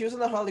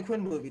the Harley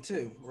Quinn movie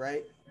too,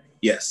 right?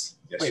 Yes.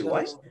 Wait,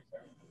 what?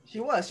 She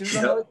was in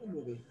the Harley Quinn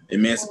movie.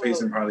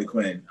 Emancipation of Harley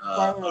Quinn.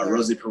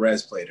 Rosie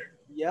Perez played her.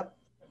 Yep.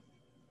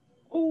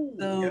 Oh,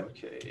 so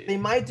okay. They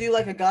might do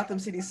like a Gotham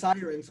City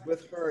Sirens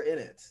with her in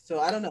it. So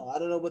I don't know. I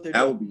don't know what they're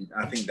doing.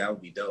 I think that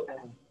would be dope.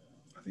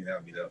 I think that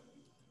would be dope.